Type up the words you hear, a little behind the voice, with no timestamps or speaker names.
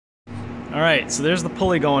Alright, so there's the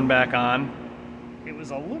pulley going back on. It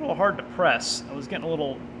was a little hard to press. I was getting a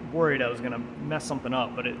little worried I was going to mess something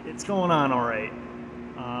up, but it's going on alright.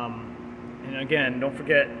 And again, don't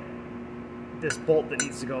forget this bolt that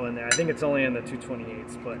needs to go in there. I think it's only in the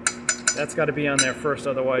 2/28, but that's got to be on there first,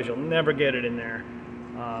 otherwise you'll never get it in there.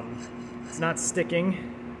 It's not sticking.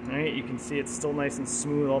 Right? You can see it's still nice and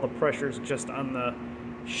smooth. All the pressure's just on the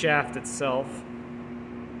shaft itself.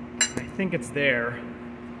 I think it's there.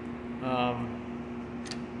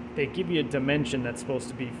 They give you a dimension that's supposed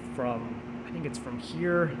to be from, I think it's from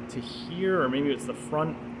here to here, or maybe it's the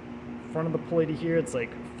front of the pulley to here. It's like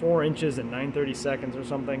 4 inches and 9/32 or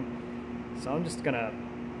something. So I'm just gonna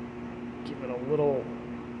give it a little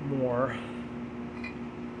more.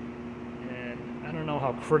 And I don't know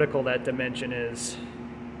how critical that dimension is.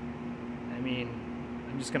 I mean,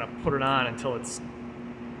 I'm just gonna put it on until it's,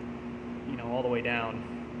 you know, all the way down.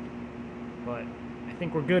 But I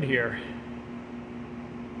think we're good here.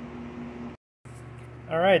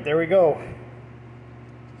 All right, there we go.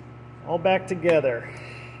 All back together.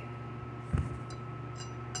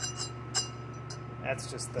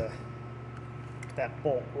 That's just that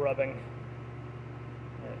bolt rubbing.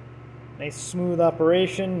 Nice smooth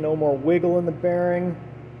operation, no more wiggle in the bearing.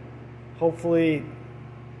 Hopefully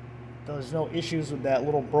there's no issues with that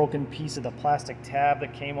little broken piece of the plastic tab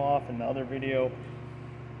that came off in the other video.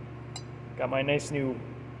 Got my nice new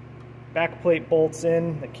backplate bolts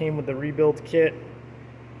in that came with the rebuild kit.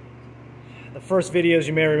 The first videos,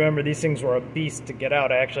 you may remember, these things were a beast to get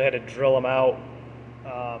out. I actually had to drill them out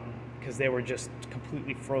because they were just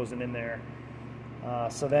completely frozen in there.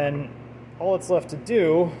 So then all it's left to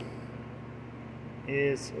do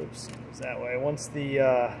is, oops, it's that way. Once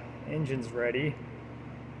the engine's ready,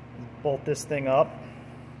 bolt this thing up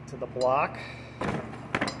to the block. It'll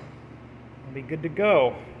be good to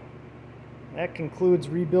go. That concludes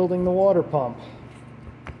rebuilding the water pump.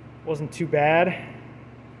 Wasn't too bad.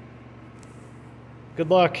 Good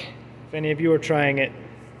luck if any of you are trying it.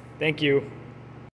 Thank you.